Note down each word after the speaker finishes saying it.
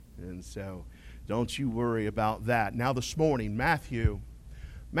And so don't you worry about that. Now this morning, Matthew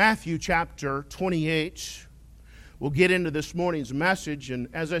chapter 28. We'll get into this morning's message. And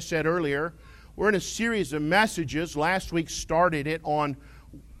as I said earlier, we're in a series of messages. Last week started it on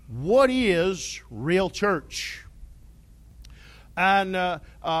what is real church. And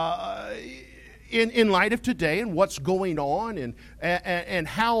in light of today and what's going on and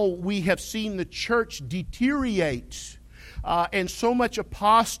how we have seen the church deteriorate and so much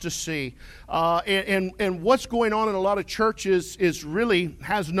apostasy and what's going on in a lot of churches is really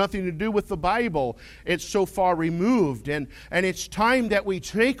has nothing to do with the Bible. It's so far removed, and it's time that we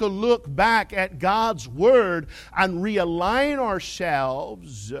take a look back at God's Word and realign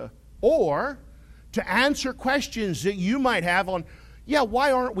ourselves or to answer questions that you might have on,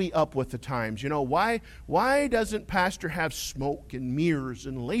 why aren't we up with the times? Why doesn't Pastor have smoke and mirrors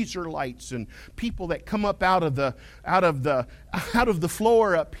and laser lights and people that come up out of the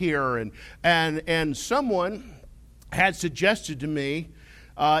floor up here? And someone had suggested to me,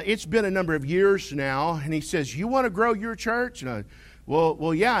 it's been a number of years now, and he says, "You want to grow your church?" And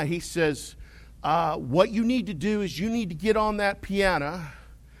well, yeah. He says, what you need to do is you need to get on that piano,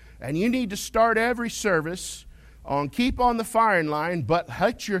 and you need to start every service keep on the firing line, but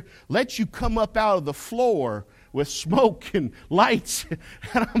let you come up out of the floor with smoke and lights.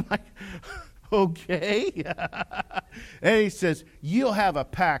 And I'm like, okay. And he says, you'll have a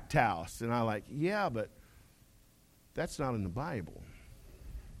packed house. And I'm like, yeah, but that's not in the Bible.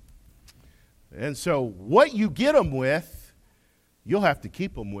 And so what you get them with, you'll have to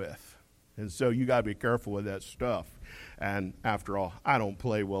keep them with. And so you got to be careful with that stuff. And after all, I don't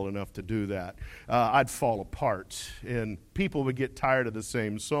play well enough to do that. I'd fall apart, and people would get tired of the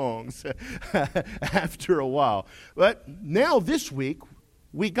same songs after a while. But now this week,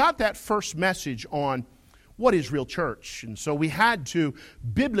 we got that first message on what is real church. And so we had to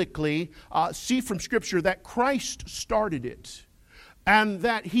biblically see from Scripture that Christ started it and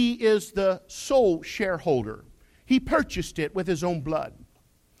that He is the sole shareholder. He purchased it with His own blood.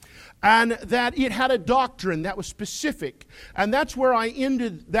 And that it had a doctrine that was specific. And that's where I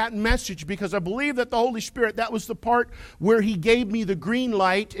ended that message, because I believe that the Holy Spirit, that was the part where He gave me the green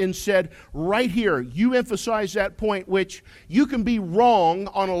light and said, right here, you emphasize that point, which you can be wrong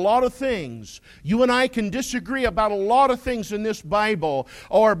on a lot of things. You and I can disagree about a lot of things in this Bible,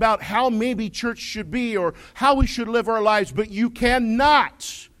 or about how maybe church should be, or how we should live our lives, but you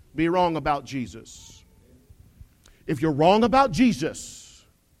cannot be wrong about Jesus. If you're wrong about Jesus,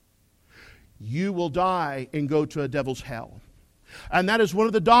 you will die and go to a devil's hell. And that is one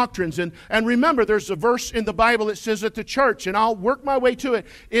of the doctrines. And remember, there's a verse in the Bible that says that the church, and I'll work my way to it,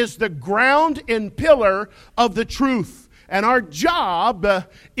 is the ground and pillar of the truth. And our job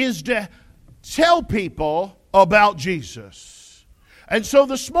is to tell people about Jesus. And so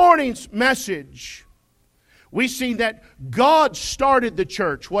this morning's message, we see that God started the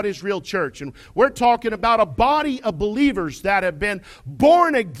church. What is real church? And we're talking about a body of believers that have been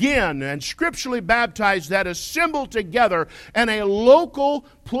born again and scripturally baptized, that assemble together in a local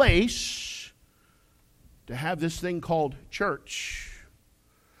place to have this thing called church.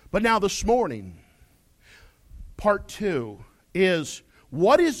 But now this morning, part 2 is,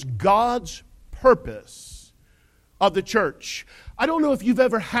 what is God's purpose of the church? I don't know if you've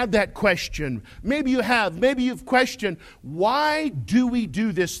ever had that question. Maybe you have. Maybe you've questioned, why do we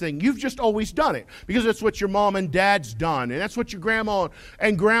do this thing? You've just always done it because that's what your mom and dad's done, and that's what your grandma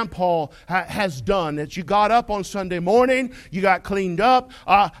and grandpa has done. That you got up on Sunday morning, you got cleaned up,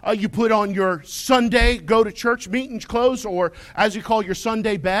 you put on your Sunday go to church meeting clothes, or as you call your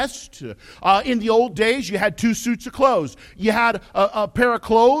Sunday best. In the old days, you had 2 suits of clothes. You had a pair of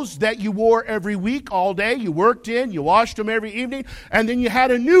clothes that you wore every week, all day. You worked in, you washed them every evening. And then you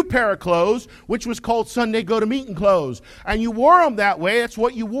had a new pair of clothes, which was called Sunday go-to-meeting clothes. And you wore them that way. That's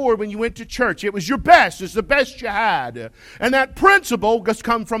what you wore when you went to church. It was your best. It's the best you had. And that principle has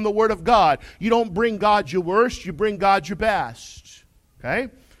come from the Word of God. You don't bring God your worst. You bring God your best. Okay?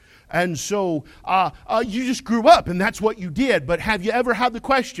 And so you just grew up, and that's what you did. But have you ever had the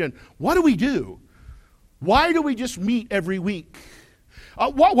question, what do we do? Why do we just meet every week?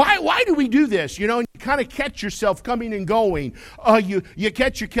 Why do we do this? And you kind of catch yourself coming and going. You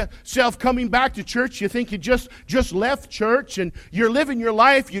catch yourself coming back to church. You think you just left church and you're living your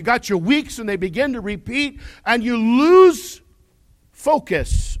life. You got your weeks and they begin to repeat, and you lose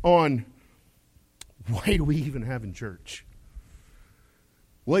focus on, why do we even have in church?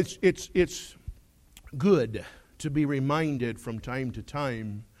 Well, it's good to be reminded from time to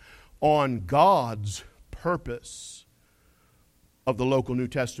time on God's purpose of the local New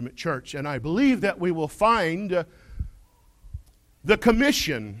Testament church. And I believe that we will find the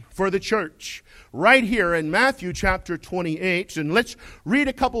commission for the church right here in Matthew chapter 28. And let's read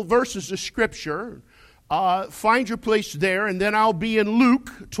a couple verses of Scripture. Find your place there, and then I'll be in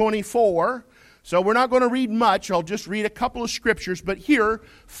Luke 24. So we're not going to read much. I'll just read a couple of Scriptures. But here,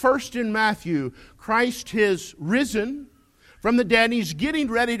 first in Matthew, Christ has risen from the dead, and He's getting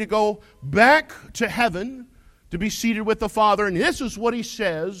ready to go back to heaven to be seated with the Father. And this is what He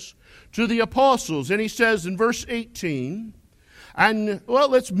says to the apostles. And He says in verse 18, and, well,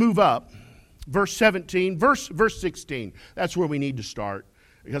 let's move up. Verse 17, verse 16. That's where we need to start,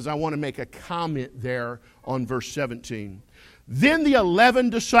 because I want to make a comment there on verse 17. Then the 11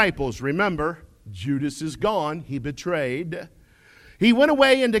 disciples, remember, Judas is gone, he betrayed. He went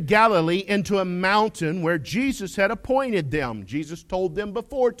away into Galilee, into a mountain where Jesus had appointed them. Jesus told them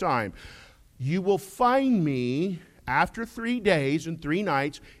before time, you will find me after 3 days and 3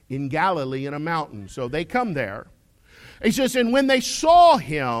 nights in Galilee in a mountain. So they come there. He says, and when they saw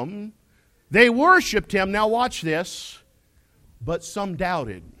Him, they worshiped Him. Now watch this. But some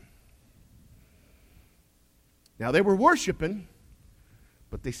doubted. Now they were worshiping,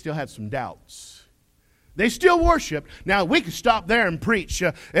 but they still had some doubts. They still worship. Now we could stop there and preach.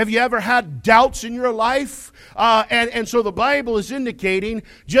 Have you ever had doubts in your life? And so the Bible is indicating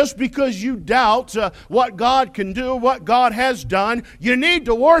just because you doubt what God can do, what God has done, you need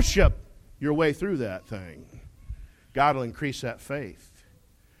to worship your way through that thing. God will increase that faith.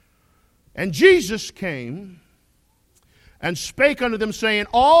 And Jesus came and spake unto them, saying,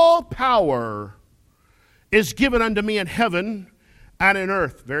 all power is given unto me in heaven and in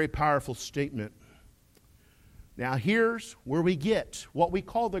earth. Very powerful statement. Now here's where we get what we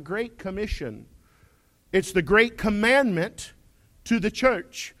call the Great Commission. It's the great commandment to the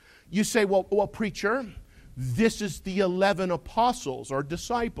church. You say, well, preacher, this is the 11 apostles or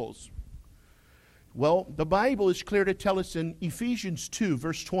disciples. Well, the Bible is clear to tell us in Ephesians 2,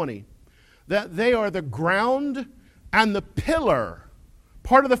 verse 20, that they are the ground and the pillar,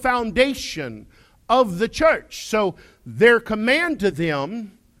 part of the foundation of the church. So their command to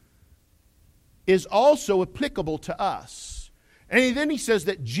them is also applicable to us. And then he says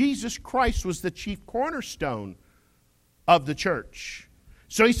that Jesus Christ was the chief cornerstone of the church.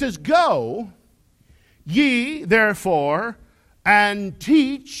 So he says, go, ye therefore, and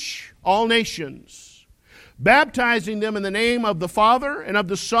teach all nations, baptizing them in the name of the Father and of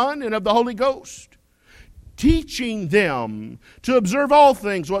the Son and of the Holy Ghost, teaching them to observe all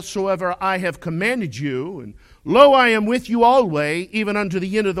things whatsoever I have commanded you. And lo, I am with you always, even unto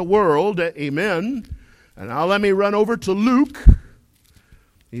the end of the world. Amen. And now let me run over to Luke.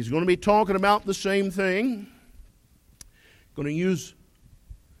 He's going to be talking about the same thing. Going to use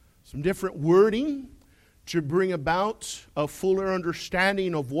some different wording to bring about a fuller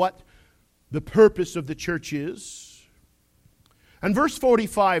understanding of what the purpose of the church is. And verse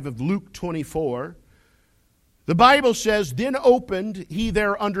 45 of Luke 24, the Bible says, then opened he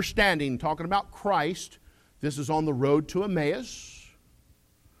their understanding, talking about Christ. This is on the road to Emmaus,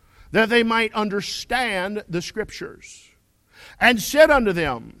 that they might understand the Scriptures, and said unto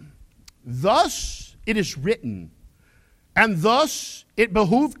them, thus it is written, and thus it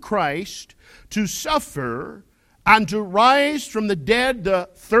behooved Christ to suffer and to rise from the dead the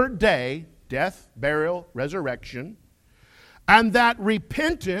third day, death, burial, resurrection, and that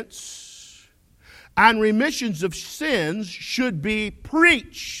repentance and remissions of sins should be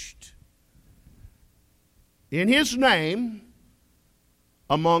preached in His name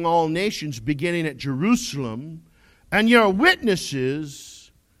among all nations, beginning at Jerusalem, and ye are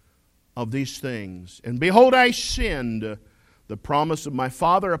witnesses of these things. And behold, I send the promise of my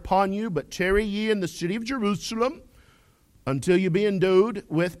Father upon you, but tarry ye in the city of Jerusalem until you be endued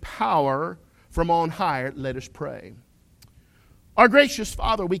with power from on high. Let us pray. Our gracious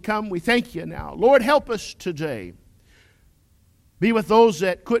Father, we come, we thank you now. Lord, help us today. Be with those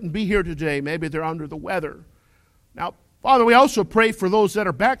that couldn't be here today. Maybe they're under the weather. Now, Father, we also pray for those that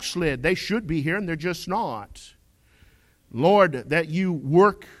are backslid. They should be here and they're just not. Lord, that you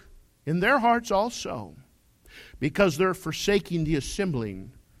work in their hearts also, because they're forsaking the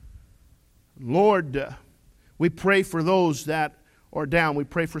assembling. Lord, we pray for those that are down. We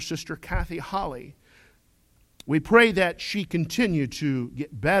pray for Sister Kathy Holly. We pray that she continue to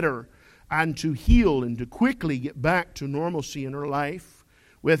get better and to heal and to quickly get back to normalcy in her life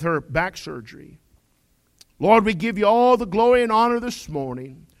with her back surgery. Lord, we give you all the glory and honor this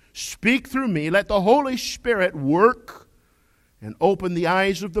morning. Speak through me. Let the Holy Spirit work and open the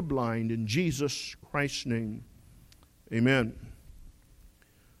eyes of the blind in Jesus Christ's name. Amen.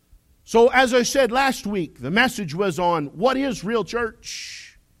 So as I said last week, the message was on what is real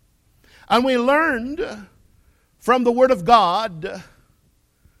church. And we learned from the Word of God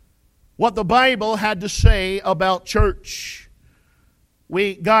what the Bible had to say about church.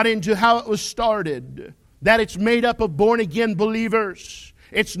 We got into how it was started, that it's made up of born-again believers.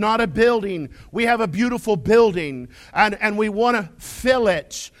 It's not a building. We have a beautiful building, and we want to fill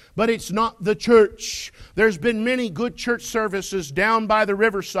it, but it's not the church. There's been many good church services down by the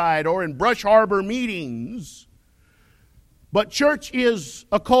riverside or in Brush Harbor meetings. But church is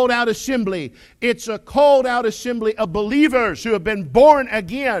a called out assembly. It's a called out assembly of believers who have been born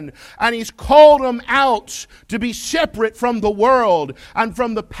again. And He's called them out to be separate from the world and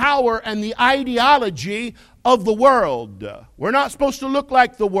from the power and the ideology of the world. We're not supposed to look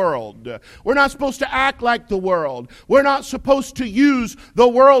like the world. We're not supposed to act like the world. We're not supposed to use the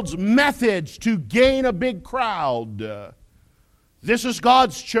world's methods to gain a big crowd. This is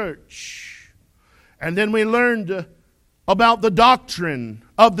God's church. And then we learned about the doctrine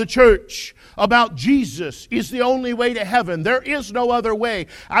of the church, about Jesus is the only way to heaven. There is no other way.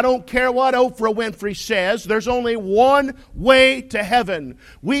 I don't care what Oprah Winfrey says. There's only one way to heaven.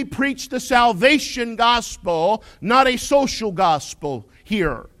 We preach the salvation gospel, not a social gospel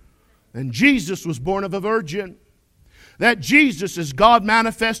here. And Jesus was born of a virgin. That Jesus is God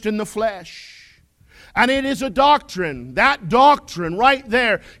manifest in the flesh. And it is a doctrine. That doctrine right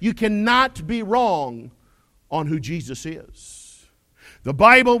there, you cannot be wrong on who Jesus is. The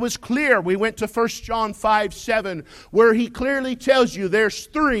Bible was clear. We went to 1 John 5:7, where He clearly tells you there's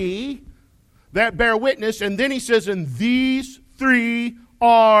three that bear witness, and then He says, and these three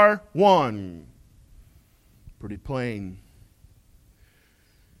are one. Pretty plain.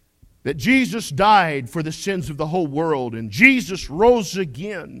 That Jesus died for the sins of the whole world, and Jesus rose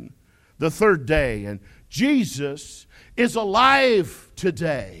again the third day, and Jesus is alive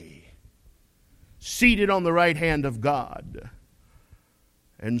today, seated on the right hand of God.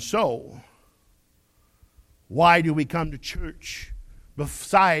 And so, why do we come to church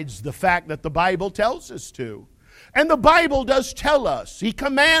besides the fact that the Bible tells us to? And the Bible does tell us. He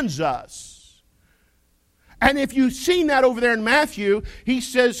commands us. And if you've seen that over there in Matthew, He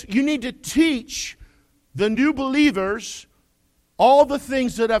says you need to teach the new believers all the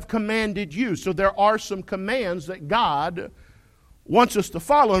things that I've commanded you. So there are some commands that God wants us to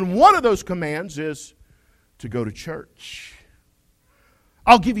follow. And one of those commands is to go to church.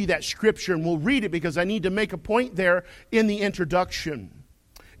 I'll give you that scripture and we'll read it because I need to make a point there in the introduction.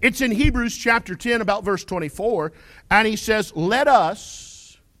 It's in Hebrews chapter 10 about verse 24. And he says, let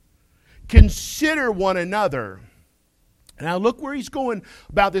us consider one another. Now look where he's going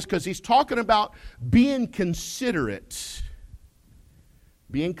about this, because he's talking about being considerate,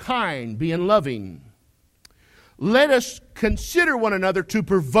 being kind, being loving. Let us consider one another to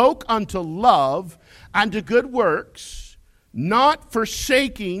provoke unto love and to good works, not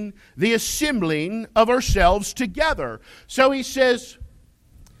forsaking the assembling of ourselves together. So he says,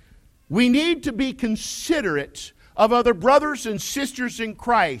 we need to be considerate of other brothers and sisters in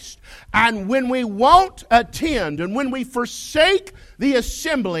Christ. And when we won't attend and when we forsake the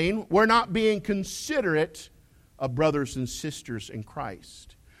assembling, we're not being considerate of brothers and sisters in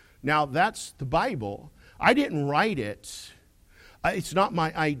Christ. Now, that's the Bible. I didn't write it. It's not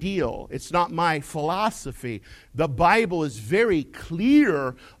my ideal. It's not my philosophy. The Bible is very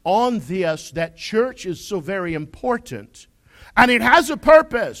clear on this, that church is so very important. And it has a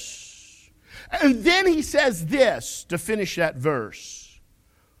purpose. And then he says this to finish that verse.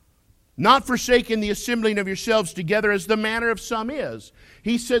 Not forsaking the assembling of yourselves together as the manner of some is.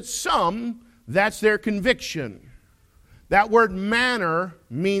 He said some, that's their conviction. That word manner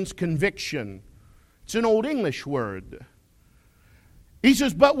means conviction. It's an Old English word. He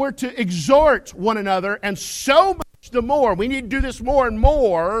says, but we're to exhort one another, and so much the more. We need to do this more and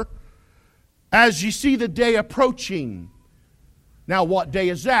more as you see the day approaching. Now, what day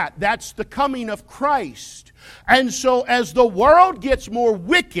is that? That's the coming of Christ. And so as the world gets more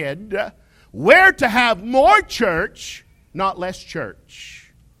wicked, we're to have more church, not less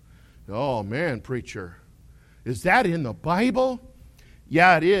church. Oh, man, preacher. Is that in the Bible?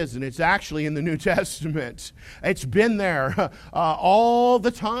 Yeah, it is, and it's actually in the New Testament. It's been there all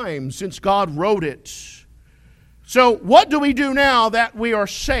the time since God wrote it. So what do we do now that we are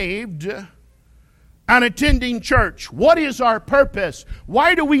saved and attending church? What is our purpose?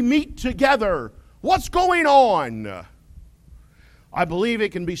 Why do we meet together? What's going on? I believe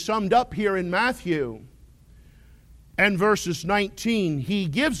it can be summed up here in Matthew and verses 19. He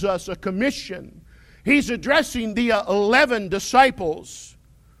gives us a commission. He's addressing the 11 disciples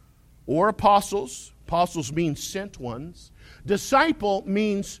or apostles. Apostles means sent ones. Disciple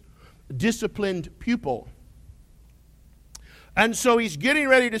means disciplined pupil. And so he's getting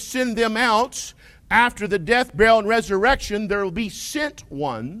ready to send them out. after the death, burial, and resurrection, there will be sent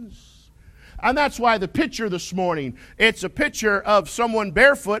ones. And that's why the picture this morning, it's a picture of someone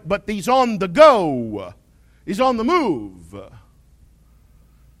barefoot, but he's on the go. He's on the move.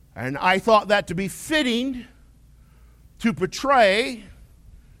 And I thought that to be fitting to portray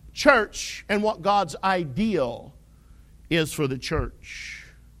church and what God's ideal is for the church.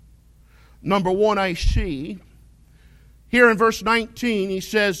 Number one, I see here in verse 19, he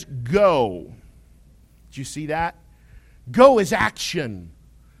says, go. Did you see that? Go is action.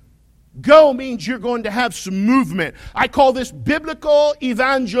 Go means you're going to have some movement. I call this biblical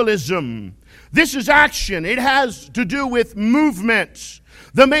evangelism. This is action. It has to do with movement.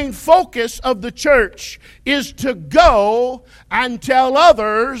 The main focus of the church is to go and tell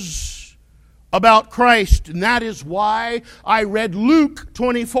others about Christ. And that is why I read Luke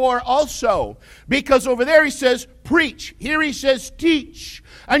 24 also. Because over there he says, preach. Here he says, teach.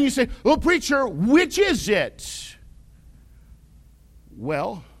 And you say, well, preacher, which is it?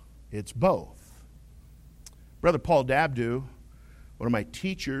 Well, it's both. Brother Paul Dabdu, one of my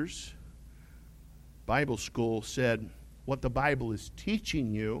teachers, Bible school, said, what the Bible is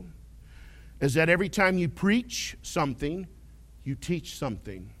teaching you is that every time you preach something, you teach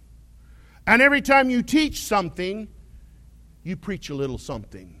something. And every time you teach something, you preach a little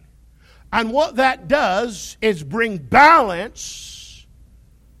something. And what that does is bring balance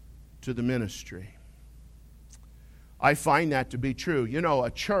to the ministry. I find that to be true. You know,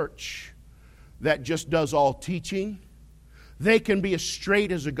 a church that just does all teaching, they can be as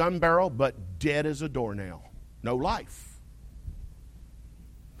straight as a gun barrel, but dead as a doornail. No life.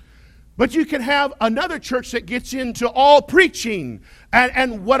 But you can have another church that gets into all preaching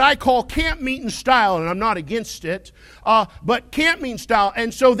and what I call camp meeting style, and I'm not against it, but camp meeting style.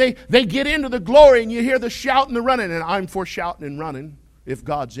 And so they get into the glory, and you hear the shouting and the running, and I'm for shouting and running if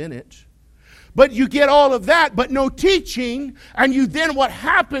God's in it. But you get all of that, but no teaching, and you then what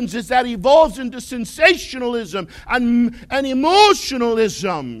happens is that evolves into sensationalism and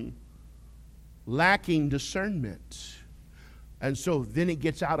emotionalism, lacking discernment. And so then it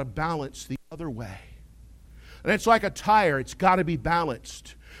gets out of balance the other way. And it's like a tire. It's got to be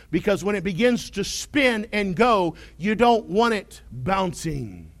balanced. Because when it begins to spin and go, you don't want it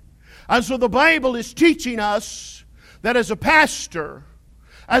bouncing. And so the Bible is teaching us that as a pastor,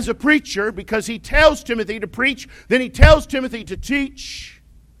 as a preacher, because he tells Timothy to preach, then he tells Timothy to teach.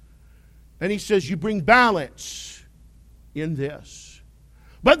 And he says, you bring balance in this.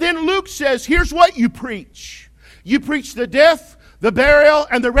 But then Luke says, here's what you preach. You preach the death, the burial,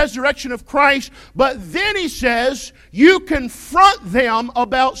 and the resurrection of Christ. But then he says, you confront them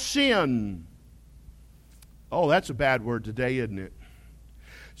about sin. Oh, that's a bad word today, isn't it?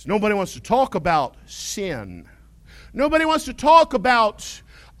 So nobody wants to talk about sin. Nobody wants to talk about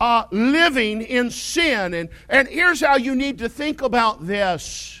living in sin. And here's how you need to think about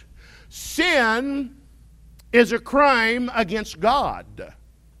this. Sin is a crime against God.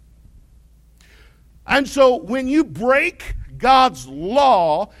 And so when you break God's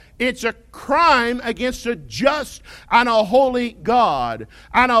law, it's a crime against a just and a holy God.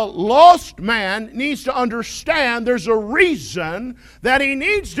 And a lost man needs to understand there's a reason that he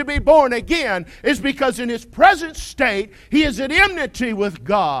needs to be born again, is because in his present state, he is at enmity with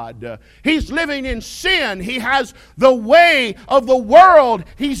God. He's living in sin. He has the way of the world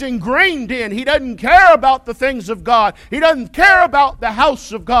he's ingrained in. He doesn't care about the things of God. He doesn't care about the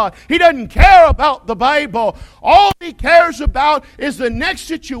house of God. He doesn't care about the Bible. All he cares about is the next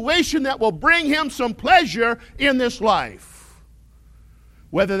situation that will bring him some pleasure in this life.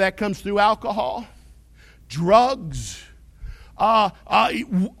 Whether that comes through alcohol, drugs,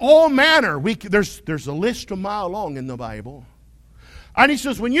 all manner. There's a list a mile long in the Bible. And he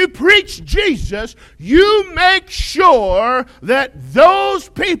says, when you preach Jesus, you make sure that those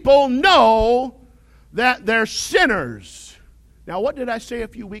people know that they're sinners. Now, what did I say a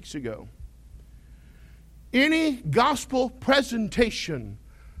few weeks ago? Any gospel presentation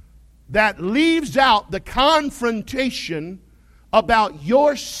that leaves out the confrontation about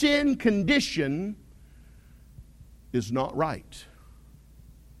your sin condition is not right.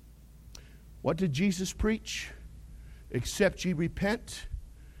 What did Jesus preach? Except ye repent,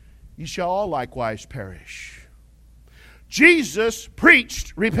 ye shall all likewise perish. Jesus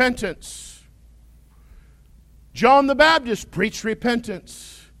preached repentance. John the Baptist preached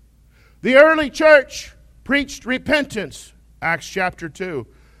repentance. The early church preached repentance. Acts chapter 2.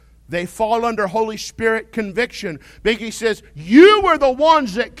 They fall under Holy Spirit conviction. Biggie says, you were the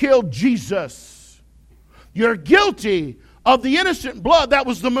ones that killed Jesus. You're guilty of the innocent blood. That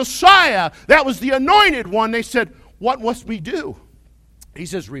was the Messiah. That was the anointed one. They said, what must we do? He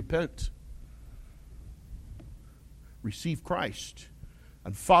says, repent. receive Christ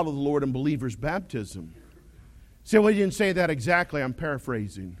and follow the Lord in believer's baptism. Say, well, he didn't say that exactly. I'm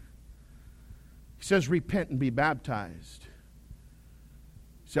paraphrasing. He says, repent and be baptized.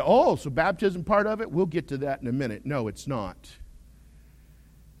 You say, oh, so baptism part of it? We'll get to that in a minute. No, it's not.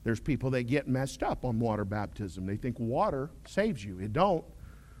 There's people that get messed up on water baptism. They think water saves you. It don't.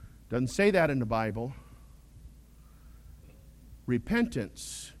 Doesn't say that in the Bible.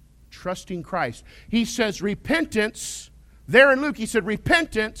 Repentance, trusting Christ. He says repentance. There in Luke, he said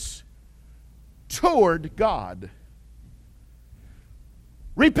repentance toward God.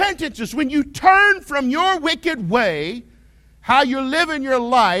 Repentance is when you turn from your wicked way, how you're living your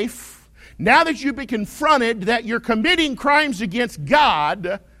life, now that you've been confronted that you're committing crimes against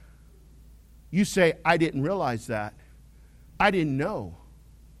God, you say, I didn't realize that. I didn't know.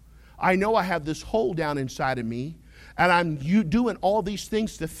 I know I have this hole down inside of me, and I'm doing all these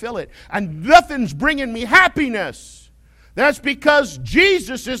things to fill it, and nothing's bringing me happiness. That's because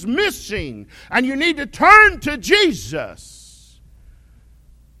Jesus is missing, and you need to turn to Jesus.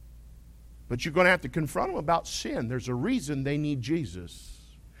 But you're going to have to confront them about sin. There's a reason they need Jesus.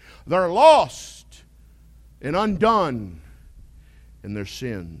 They're lost and undone in their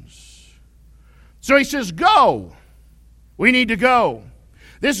sins. So he says, go. We need to go.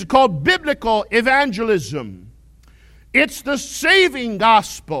 This is called biblical evangelism. It's the saving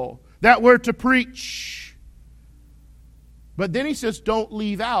gospel that we're to preach. But then he says, don't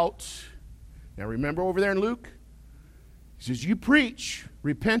leave out. Now remember over there in Luke? He says, you preach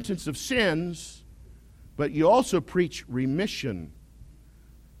repentance of sins, but you also preach remission.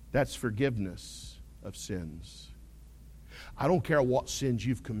 That's forgiveness of sins. I don't care what sins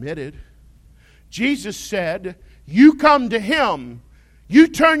you've committed. Jesus said, you come to Him. You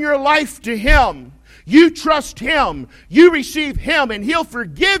turn your life to Him. You trust Him. You receive Him, and He'll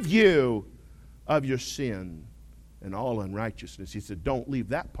forgive you of your sin and all unrighteousness. He said, don't leave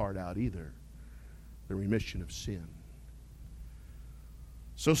that part out either. The remission of sin.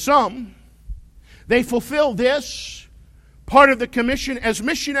 So some, they fulfill this part of the commission as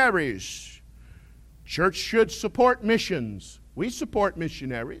missionaries. Church should support missions. We support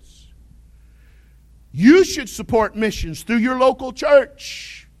missionaries. You should support missions through your local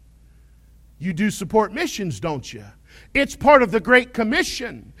church. You do support missions, don't you? It's part of the Great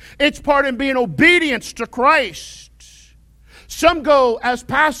Commission. It's part in being obedience to Christ. Some go as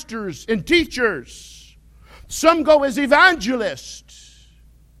pastors and teachers. Some go as evangelists.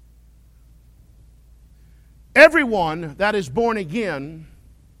 Everyone that is born again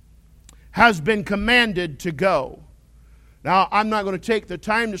has been commanded to go. Now, I'm not going to take the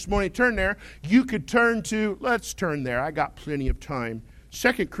time this morning to turn there. You could turn to, let's turn there. I got plenty of time.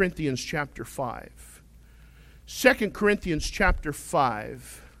 2 Corinthians chapter 5. 2 Corinthians chapter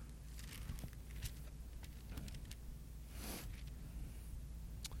 5.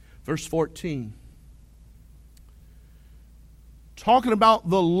 Verse 14. Talking about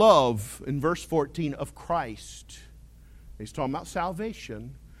the love in verse 14 of Christ. He's talking about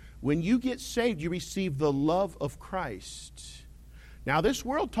salvation. When you get saved, you receive the love of Christ. Now, this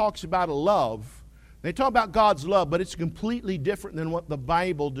world talks about a love. They talk about God's love, but it's completely different than what the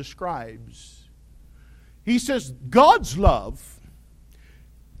Bible describes. He says, God's love,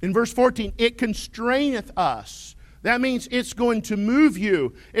 in verse 14, it constraineth us. That means it's going to move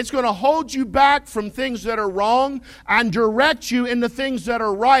you. It's going to hold you back from things that are wrong and direct you into things that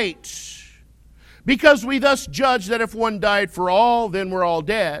are right. Because we thus judge that if one died for all, then we're all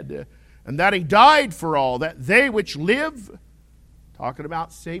dead. And that He died for all, that they which live, talking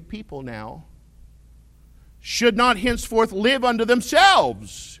about saved people now, should not henceforth live unto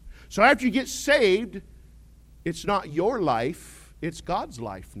themselves. So after you get saved, it's not your life, it's God's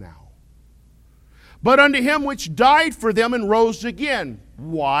life now. But unto Him which died for them and rose again.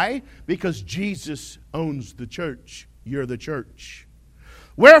 Why? Because Jesus owns the church. You're the church.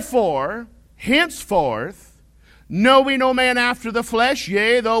 Wherefore, henceforth, know we no man after the flesh,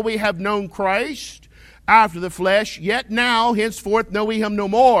 yea, though we have known Christ after the flesh, yet now, henceforth, know we Him no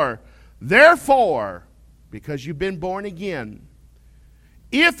more. Therefore, because you've been born again,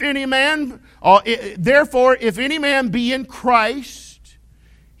 if any man be in Christ,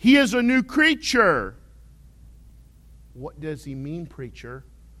 he is a new creature. What does he mean, preacher?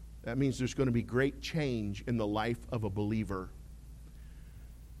 That means there's going to be great change in the life of a believer.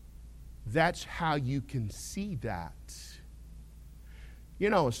 That's how you can see that.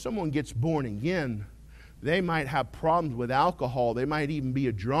 You know, if someone gets born again, they might have problems with alcohol. They might even be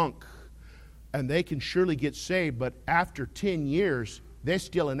a drunk. And they can surely get saved, but after 10 years, they're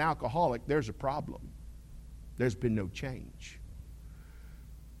still an alcoholic. There's a problem. There's been no change.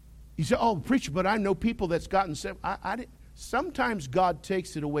 You say, oh, preacher, but I know people that's gotten saved. Sometimes God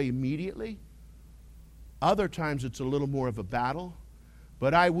takes it away immediately. Other times it's a little more of a battle.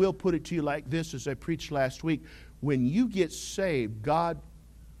 But I will put it to you like this, as I preached last week. When you get saved, God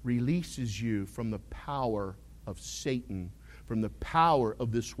releases you from the power of Satan, from the power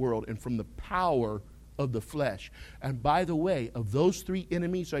of this world, and from the power of the flesh. And by the way, of those three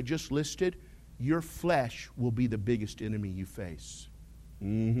enemies I just listed, your flesh will be the biggest enemy you face.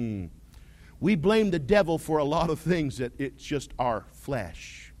 We blame the devil for a lot of things that it's just our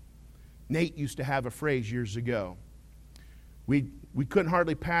flesh. Nate used to have a phrase years ago. We couldn't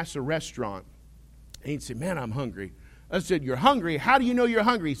hardly pass a restaurant. And he'd say, man, I'm hungry. I said, you're hungry? How do you know you're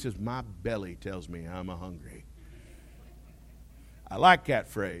hungry? He says, my belly tells me I'm hungry. I like that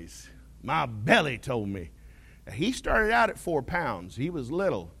phrase. My belly told me. He started out at 4 pounds. He was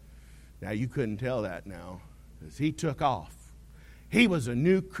little. Now, you couldn't tell that now, because he took off. He was a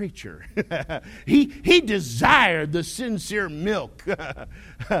new creature. He desired the sincere milk,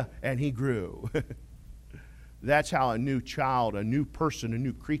 and he grew. That's how a new child, a new person, a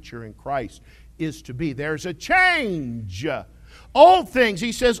new creature in Christ is to be. There's a change. Old things,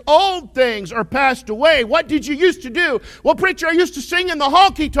 he says, old things are passed away. What did you used to do? Well, preacher, I used to sing in the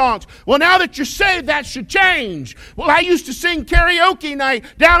honky-tonks. Well, now that you're saved, that should change. Well, I used to sing karaoke night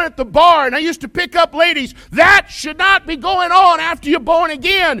down at the bar, and I used to pick up ladies. That should not be going on after you're born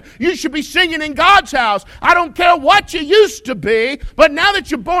again. You should be singing in God's house. I don't care what you used to be, but now that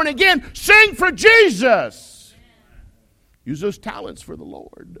you're born again, sing for Jesus. Use those talents for the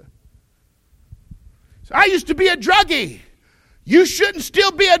Lord. So I used to be a druggie. You shouldn't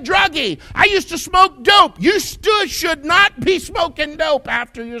still be a druggie. I used to smoke dope. You still should not be smoking dope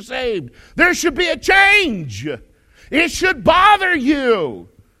after you're saved. There should be a change. It should bother you.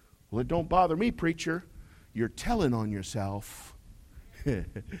 Well, it don't bother me, preacher. You're telling on yourself.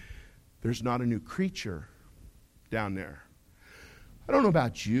 There's not a new creature down there. I don't know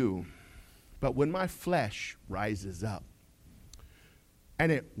about you, but when my flesh rises up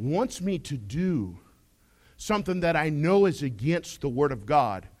and it wants me to do something that I know is against the Word of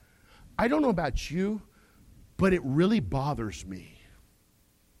God, I don't know about you, but it really bothers me.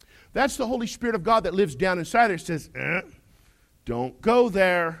 That's the Holy Spirit of God that lives down inside there. It says, don't go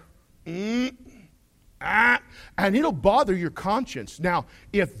there. And it'll bother your conscience. Now,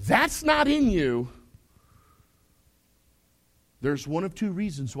 if that's not in you, there's one of two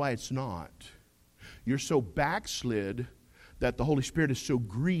reasons why it's not. You're so backslid that the Holy Spirit is so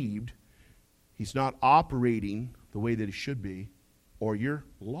grieved He's not operating the way that he should be, or you're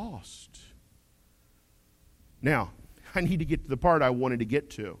lost. Now, I need to get to the part I wanted to get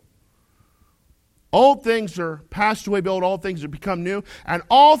to. Old things are passed away, behold, all things have become new, and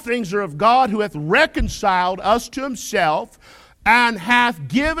all things are of God, who hath reconciled us to himself, and hath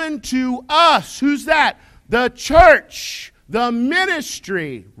given to us, who's that? The church, the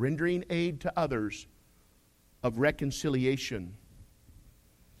ministry, rendering aid to others of reconciliation.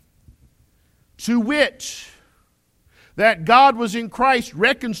 To wit, that God was in Christ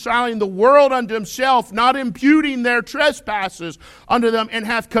reconciling the world unto himself, not imputing their trespasses unto them, and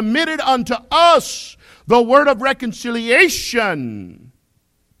hath committed unto us the word of reconciliation.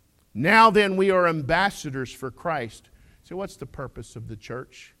 Now then, we are ambassadors for Christ. So what's the purpose of the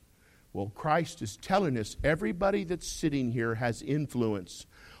church? Well, Christ is telling us everybody that's sitting here has influence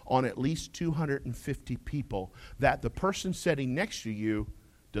on at least 250 people that the person sitting next to you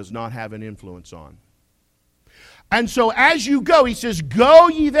does not have an influence on. And so as you go, he says, go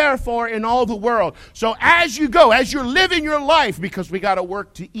ye therefore in all the world. So as you go, as you're living your life, because we got to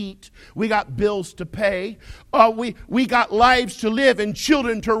work to eat, we got bills to pay, we got lives to live and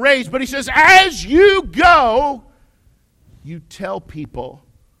children to raise. But he says, as you go, you tell people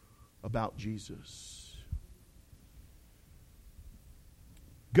about Jesus.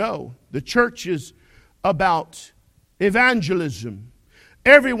 Go. The church is about evangelism.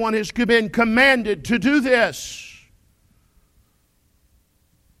 Everyone has been commanded to do this.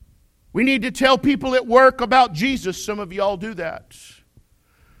 We need to tell people at work about Jesus. Some of y'all do that.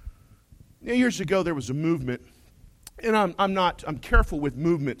 Years ago, there was a movement, and I'm careful with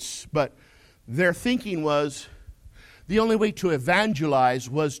movements, but their thinking was the only way to evangelize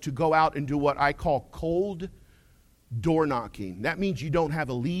was to go out and do what I call cold door knocking. That means you don't have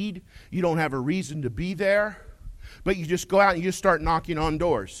a lead, you don't have a reason to be there, but you just go out and you just start knocking on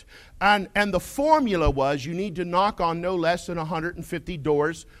doors. And the formula was you need to knock on no less than 150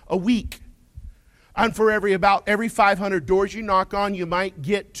 doors a week. And for every 500 doors you knock on, you might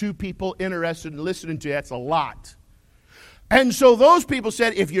get 2 people interested in listening to you. That's a lot. And so those people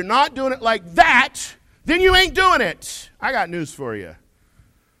said, if you're not doing it like that, then you ain't doing it. I got news for you.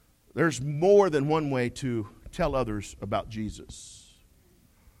 There's more than one way to tell others about Jesus.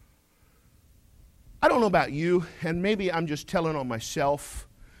 I don't know about you, and maybe I'm just telling on myself.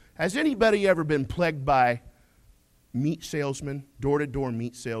 Has anybody ever been plagued by meat salesmen, door-to-door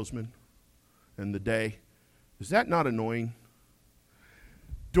meat salesmen in the day? Is that not annoying?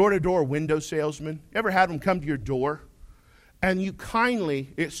 Door-to-door window salesmen. Ever had them come to your door? And you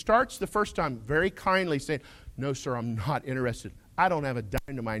kindly, it starts the first time very kindly saying, no, sir, I'm not interested. I don't have a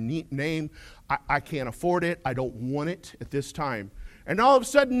dime to my name. I can't afford it. I don't want it at this time. And all of a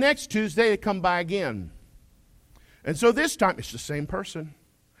sudden, next Tuesday, they come by again. And so this time, it's the same person.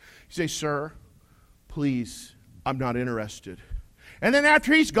 You say, sir, please, I'm not interested. And then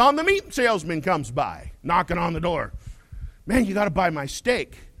after he's gone, the meat salesman comes by, knocking on the door. Man, you got to buy my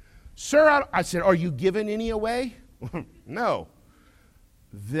steak. Sir, I said, are you giving any away? No.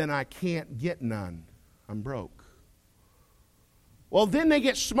 Then I can't get none. I'm broke. Well, then they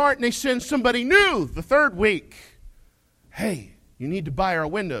get smart and they send somebody new the third week. Hey, you need to buy our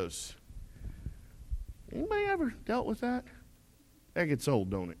windows. Anybody ever dealt with that? That gets old,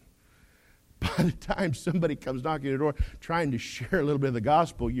 don't it? By the time somebody comes knocking at your door trying to share a little bit of the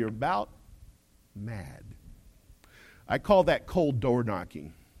gospel, you're about mad. I call that cold door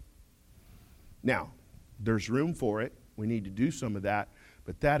knocking. Now, there's room for it. We need to do some of that,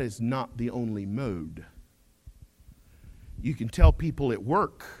 but that is not the only mode. You can tell people at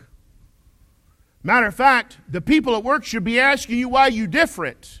work. Matter of fact, the people at work should be asking you why you're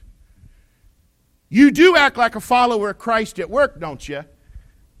different. You do act like a follower of Christ at work, don't you?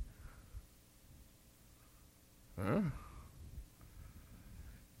 Huh?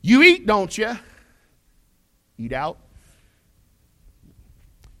 You eat, don't you? Eat out.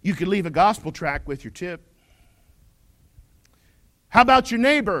 You could leave a gospel tract with your tip. How about your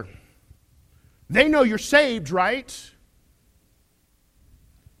neighbor? They know you're saved, right?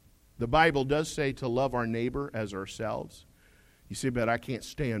 The Bible does say to love our neighbor as ourselves. You say, but I can't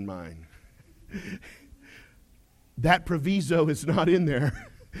stand mine. That proviso is not in there.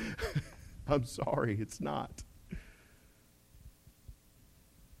 I'm sorry, it's not.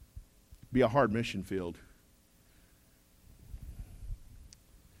 Be a hard mission field.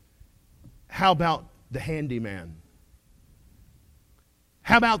 How about the handyman?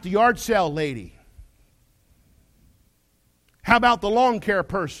 How about the yard sale lady? How about the lawn care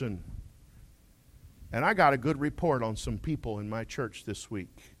person? And I got a good report on some people in my church this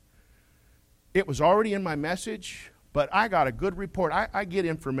week. It was already in my message, but I got a good report. I get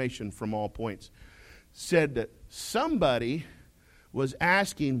information from all points. Said that somebody was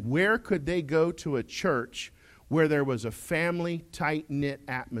asking where could they go to a church where there was a family, tight-knit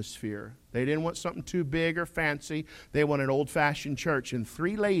atmosphere. They didn't want something too big or fancy. They wanted an old-fashioned church. And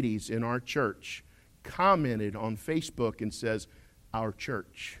 3 ladies in our church commented on Facebook and says, our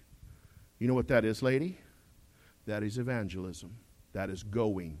church. You know what that is, lady? That is evangelism. That is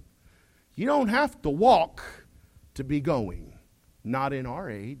going. You don't have to walk to be going. Not in our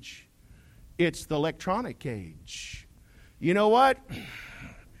age. It's the electronic age. You know what?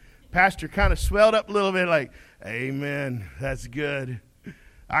 Pastor kind of swelled up a little bit like, amen, that's good.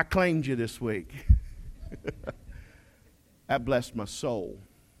 I claimed you this week. That blessed my soul.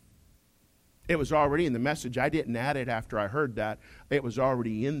 It was already in the message. I didn't add it after I heard that. It was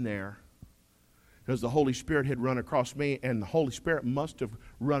already in there. Because the Holy Spirit had run across me, and the Holy Spirit must have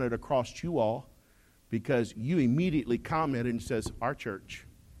run it across you all, because you immediately commented and says, our church.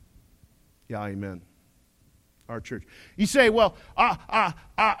 Yeah, amen. Our church. You say, well,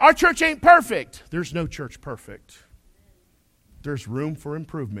 our church ain't perfect. There's no church perfect. There's room for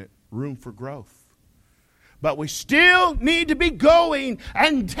improvement, room for growth. But we still need to be going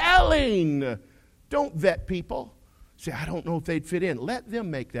and telling. Don't vet people. Say, I don't know if they'd fit in. Let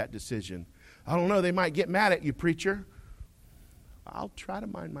them make that decision. I don't know, they might get mad at you, preacher. I'll try to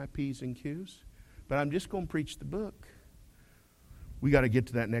mind my P's and Q's, but I'm just going to preach the book. We got to get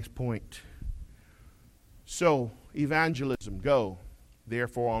to that next point. So, evangelism, go,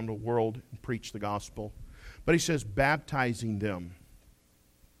 therefore, on the world and preach the gospel. But he says, baptizing them.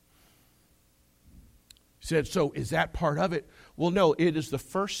 He said, so is that part of it? Well, no, it is the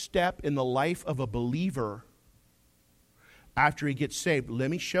first step in the life of a believer after he gets saved.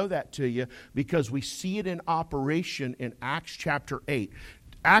 Let me show that to you, because we see it in operation in Acts chapter 8.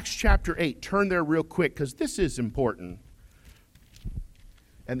 Acts chapter 8, turn there real quick, because this is important.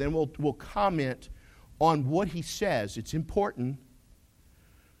 And then we'll comment on what he says. It's important.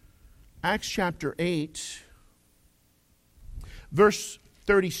 Acts chapter 8, verse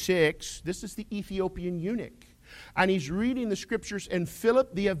 36. This is the Ethiopian eunuch. And he's reading the scriptures, and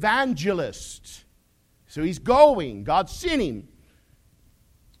Philip the evangelist. So he's going. God sent him.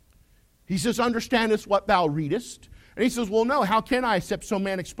 He says, understandest what thou readest? And he says, well, no, how can I except some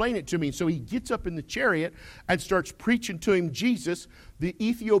man explain it to me? And so he gets up in the chariot and starts preaching to him Jesus. The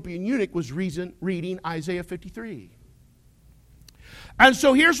Ethiopian eunuch was reading Isaiah 53. And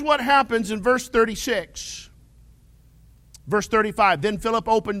so here's what happens in verse 36. Verse 35, then Philip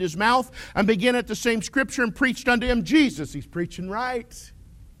opened his mouth and began at the same scripture and preached unto him Jesus. He's preaching right.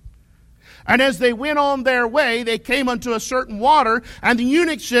 And as they went on their way, they came unto a certain water, and the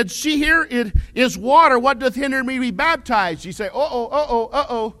eunuch said, see, here it is water. What doth hinder me to be baptized? You say,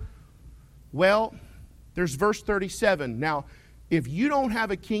 uh-oh. Well, there's verse 37. Now, if you don't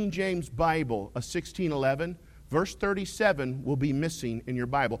have a King James Bible, a 1611, verse 37 will be missing in your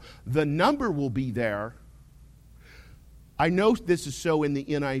Bible. The number will be there. I know this is so in the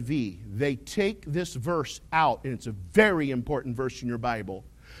NIV. They take this verse out, and it's a very important verse in your Bible.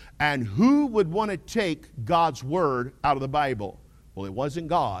 And who would want to take God's word out of the Bible? Well, it wasn't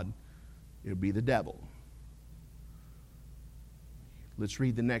God. It would be the devil. Let's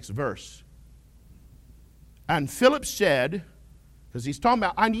read the next verse. And Philip said, because he's talking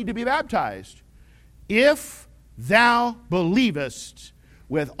about, I need to be baptized. If thou believest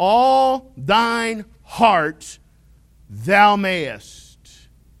with all thine heart, thou mayest.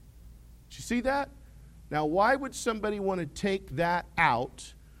 Did you see that? Now, why would somebody want to take that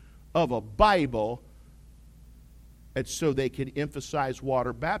out of a Bible and so they could emphasize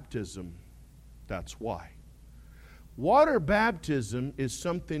water baptism? That's why. Water baptism is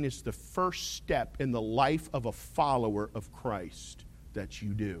something, it's the first step in the life of a follower of Christ that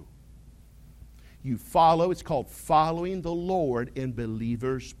you do. You follow, it's called following the Lord in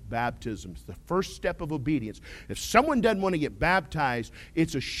believers' baptisms. The first step of obedience. If someone doesn't want to get baptized,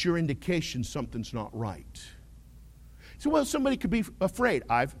 it's a sure indication something's not right. So, well, somebody could be afraid.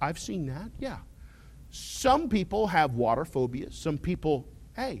 I've seen that, yeah. Some people have water phobias. Some people,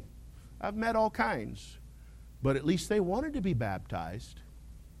 hey, I've met all kinds. But at least they wanted to be baptized.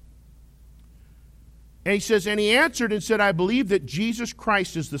 And he says, and he answered and said, I believe that Jesus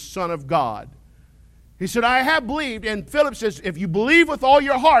Christ is the Son of God. He said, I have believed. And Philip says, if you believe with all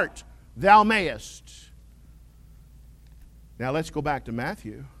your heart, thou mayest. Now let's go back to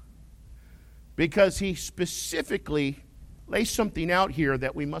Matthew. Because he specifically lays something out here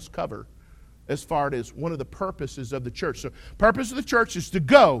that we must cover as far as one of the purposes of the church. So, purpose of the church is to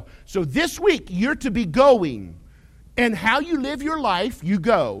go. So this week, you're to be going. And how you live your life, you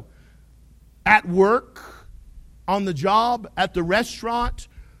go. At work, on the job, at the restaurant,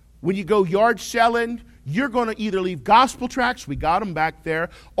 when you go yard selling, you're going to either leave gospel tracts, we got them back there,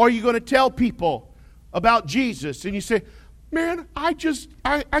 or you're going to tell people about Jesus. And you say, man, I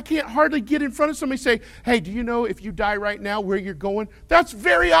can't hardly get in front of somebody and say, hey, do you know if you die right now where you're going? That's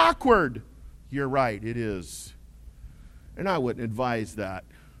very awkward. You're right, it is. And I wouldn't advise that.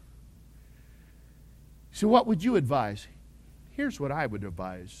 So what would you advise? Here's what I would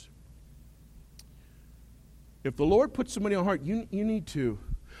advise. If the Lord puts somebody on heart, you need to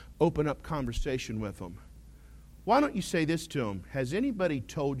open up conversation with them. Why don't you say this to them? Has anybody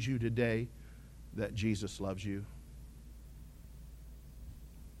told you today that Jesus loves you?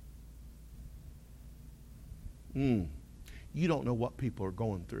 You don't know what people are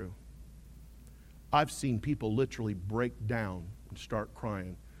going through. I've seen people literally break down and start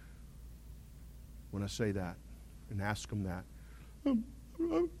crying when I say that and ask them that. I'm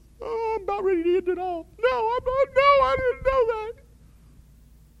about ready to end it all. No, I didn't know that.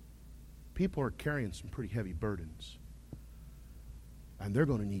 People are carrying some pretty heavy burdens. And they're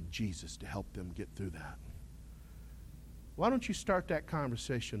going to need Jesus to help them get through that. Why don't you start that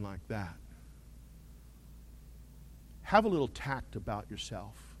conversation like that? Have a little tact about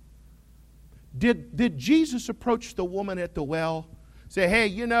yourself. Did Jesus approach the woman at the well? Say, hey,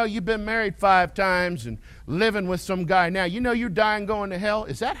 you know, you've been married 5 times and living with some guy now. You know you're dying going to hell.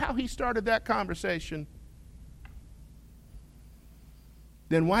 Is that how he started that conversation?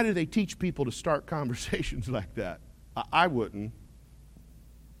 Then why do they teach people to start conversations like that? I wouldn't.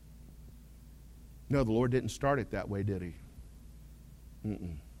 No, the Lord didn't start it that way, did he?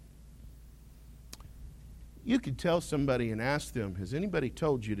 You could tell somebody and ask them, has anybody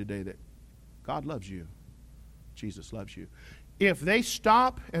told you today that God loves you? Jesus loves you. If they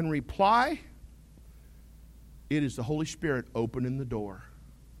stop and reply, it is the Holy Spirit opening the door.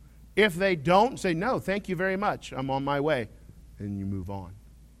 If they don't, say, no, thank you very much, I'm on my way, and you move on.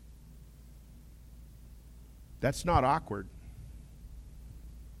 That's not awkward.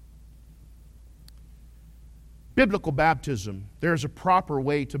 Biblical baptism. There's a proper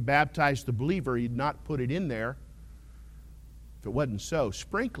way to baptize the believer. He'd not put it in there if it wasn't so.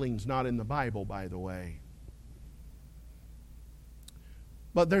 Sprinkling's not in the Bible, by the way.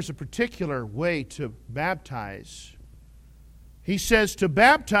 But there's a particular way to baptize. He says to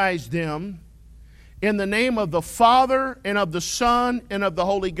baptize them in the name of the Father and of the Son and of the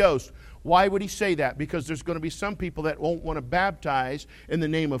Holy Ghost. Why would he say that? Because there's going to be some people that won't want to baptize in the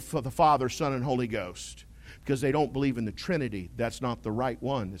name of the Father, Son, and Holy Ghost because they don't believe in the Trinity. That's not the right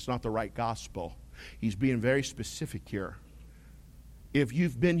one. It's not the right gospel. He's being very specific here. If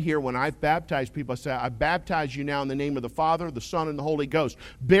you've been here when I've baptized people, I say, I baptize you now in the name of the Father, the Son, and the Holy Ghost,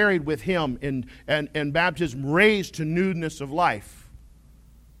 buried with Him in baptism, raised to newness of life.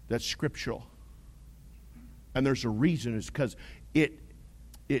 That's scriptural. And there's a reason. It's because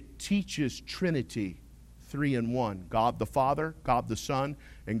it teaches Trinity, 3 in 1. God the Father, God the Son,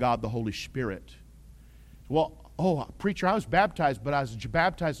 and God the Holy Spirit. Well, preacher, I was baptized, but I was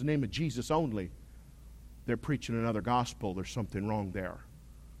baptized in the name of Jesus only. They're preaching another gospel. There's something wrong there.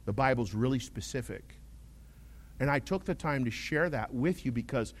 The Bible's really specific. And I took the time to share that with you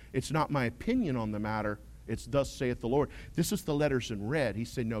because it's not my opinion on the matter. It's thus saith the Lord. This is the letters in red. He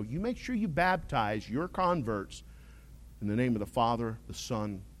said, no, you make sure you baptize your converts in the name of the Father, the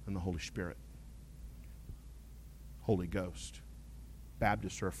Son, and the Holy Spirit. Holy Ghost.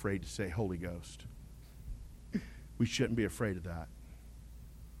 Baptists are afraid to say Holy Ghost. We shouldn't be afraid of that.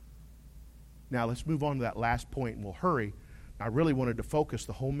 Now, let's move on to that last point, and we'll hurry. I really wanted to focus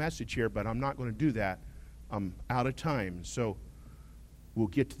the whole message here, but I'm not going to do that. I'm out of time, so we'll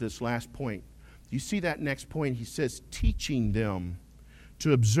get to this last point. You see that next point? He says, teaching them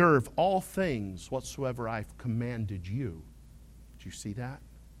to observe all things whatsoever I've commanded you. Did you see that?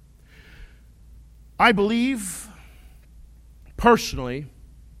 I believe, personally,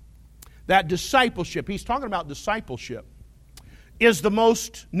 that discipleship, he's talking about discipleship, is the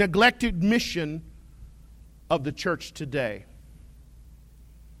most neglected mission of the church today.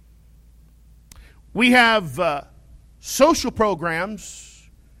 We have social programs,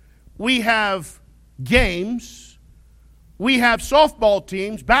 we have games, we have softball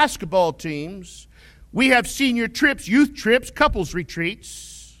teams, basketball teams, we have senior trips, youth trips, couples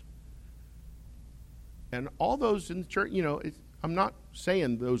retreats, and all those in the church. I'm not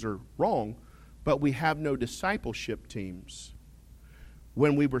saying those are wrong, but we have no discipleship teams.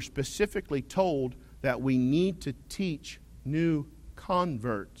 When we were specifically told that we need to teach new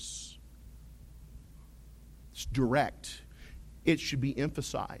converts. It's direct. It should be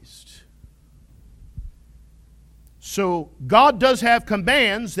emphasized. So God does have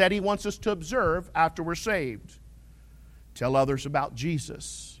commands that He wants us to observe after we're saved. Tell others about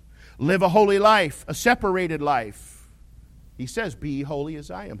Jesus. Live a holy life, a separated life. He says, be ye holy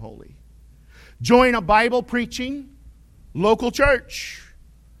as I am holy. Join a Bible preaching local church.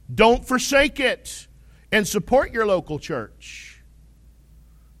 Don't forsake it. And support your local church.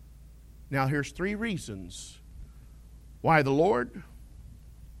 Now here's 3 reasons why the Lord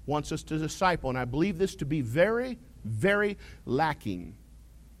wants us to disciple. And I believe this to be very, very lacking.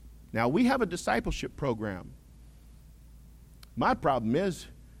 Now we have a discipleship program. My problem is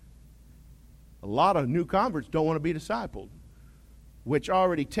a lot of new converts don't want to be discipled, which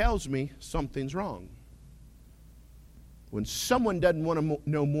already tells me something's wrong. When someone doesn't want to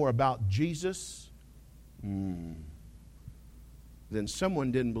know more about Jesus, then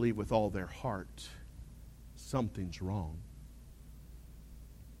someone didn't believe with all their heart. Something's wrong.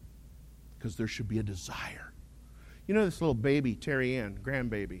 Because there should be a desire. You know this little baby, Terry Ann,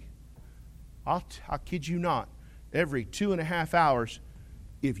 grandbaby. I'll kid you not. Every 2.5 hours,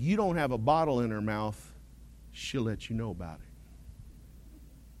 if you don't have a bottle in her mouth, she'll let you know about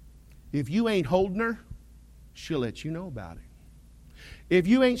it. If you ain't holding her, she'll let you know about it. If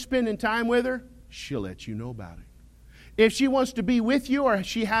you ain't spending time with her, she'll let you know about it. If she wants to be with you or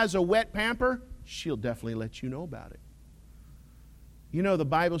she has a wet pamper, she'll definitely let you know about it. You know, the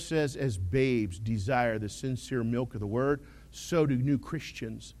Bible says, as babes desire the sincere milk of the Word, so do new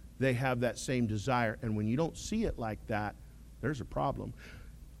Christians. They have that same desire. And when you don't see it like that, there's a problem.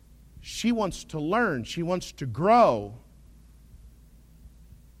 She wants to learn. She wants to grow.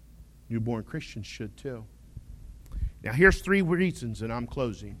 Newborn Christians should too. Now, here's 3 reasons, and I'm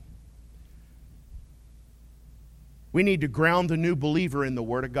closing. We need to ground the new believer in the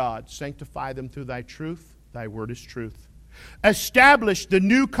Word of God. Sanctify them through Thy truth. Thy Word is truth. Establish the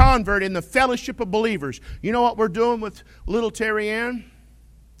new convert in the fellowship of believers. You know what we're doing with little Terry Ann?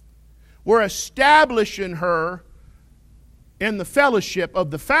 We're establishing her in the fellowship of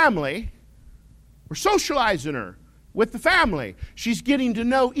the family. We're socializing her with the family. She's getting to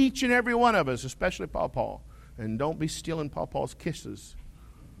know each and every one of us, especially Paw. And don't be stealing Paw's kisses.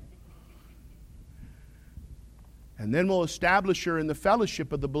 And then we'll establish her in the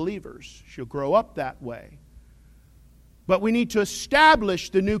fellowship of the believers. She'll grow up that way. But we need to establish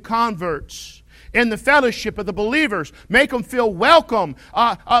the new converts in the fellowship of the believers. Make them feel welcome.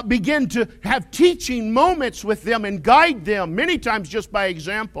 Begin to have teaching moments with them and guide them, many times just by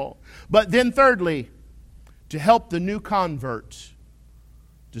example. But then thirdly, to help the new converts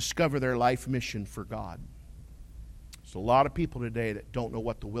discover their life mission for God. There's a lot of people today that don't know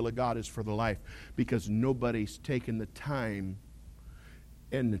what the will of God is for their life because nobody's taken the time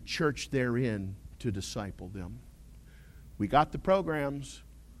in the church they're in to disciple them. We got the programs,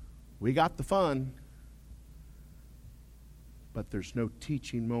 we got the fun, but there's no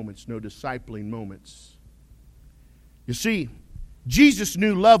teaching moments, no discipling moments. You see, Jesus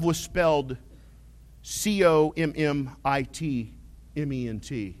knew love was spelled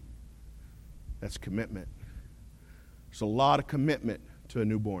commitment. That's commitment. There's a lot of commitment to a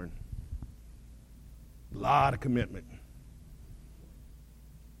newborn. A lot of commitment.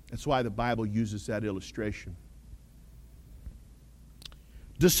 That's why the Bible uses that illustration.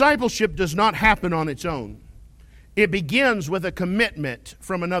 Discipleship does not happen on its own. It begins with a commitment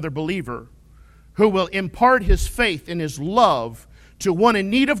from another believer who will impart his faith and his love to one in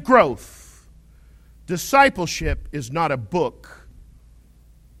need of growth. Discipleship is not a book.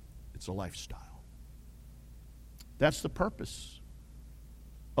 It's a lifestyle. That's the purpose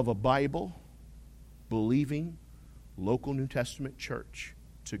of a Bible-believing local New Testament church.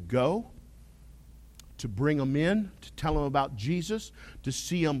 To go, to bring them in, to tell them about Jesus, to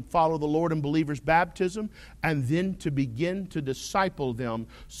see them follow the Lord in believers' baptism, and then to begin to disciple them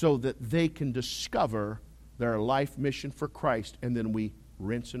so that they can discover their life mission for Christ. And then we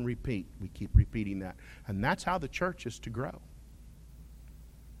rinse and repeat. We keep repeating that. And that's how the church is to grow.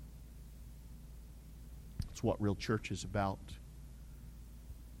 It's what real church is about.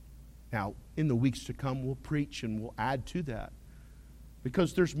 Now, in the weeks to come, we'll preach and we'll add to that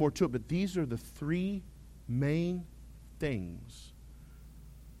because there's more to it. But these are the three main things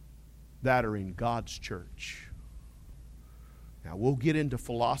that are in God's church. Now, we'll get into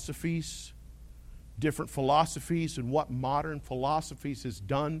philosophies, different philosophies, and what modern philosophies has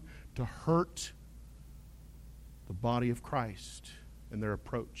done to hurt the body of Christ and their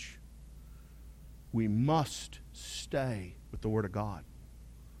approach. We must stay with the Word of God.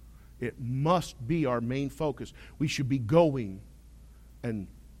 It must be our main focus. We should be going and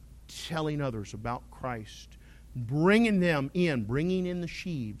telling others about Christ, bringing them in, bringing in the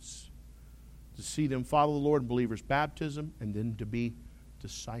sheaves to see them follow the Lord in believers' baptism and then to be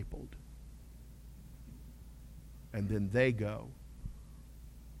discipled. And then they go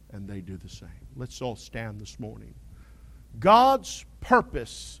and they do the same. Let's all stand this morning. God's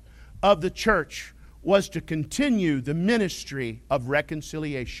purpose of the church was to continue the ministry of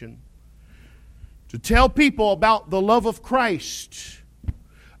reconciliation, to tell people about the love of Christ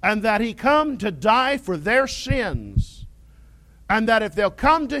and that He come to die for their sins, and that if they'll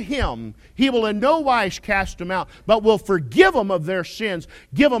come to Him, He will in no wise cast them out, but will forgive them of their sins,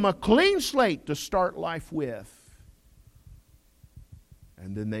 give them a clean slate to start life with,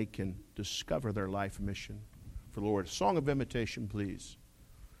 and then they can discover their life mission for the Lord. A song of invitation, please.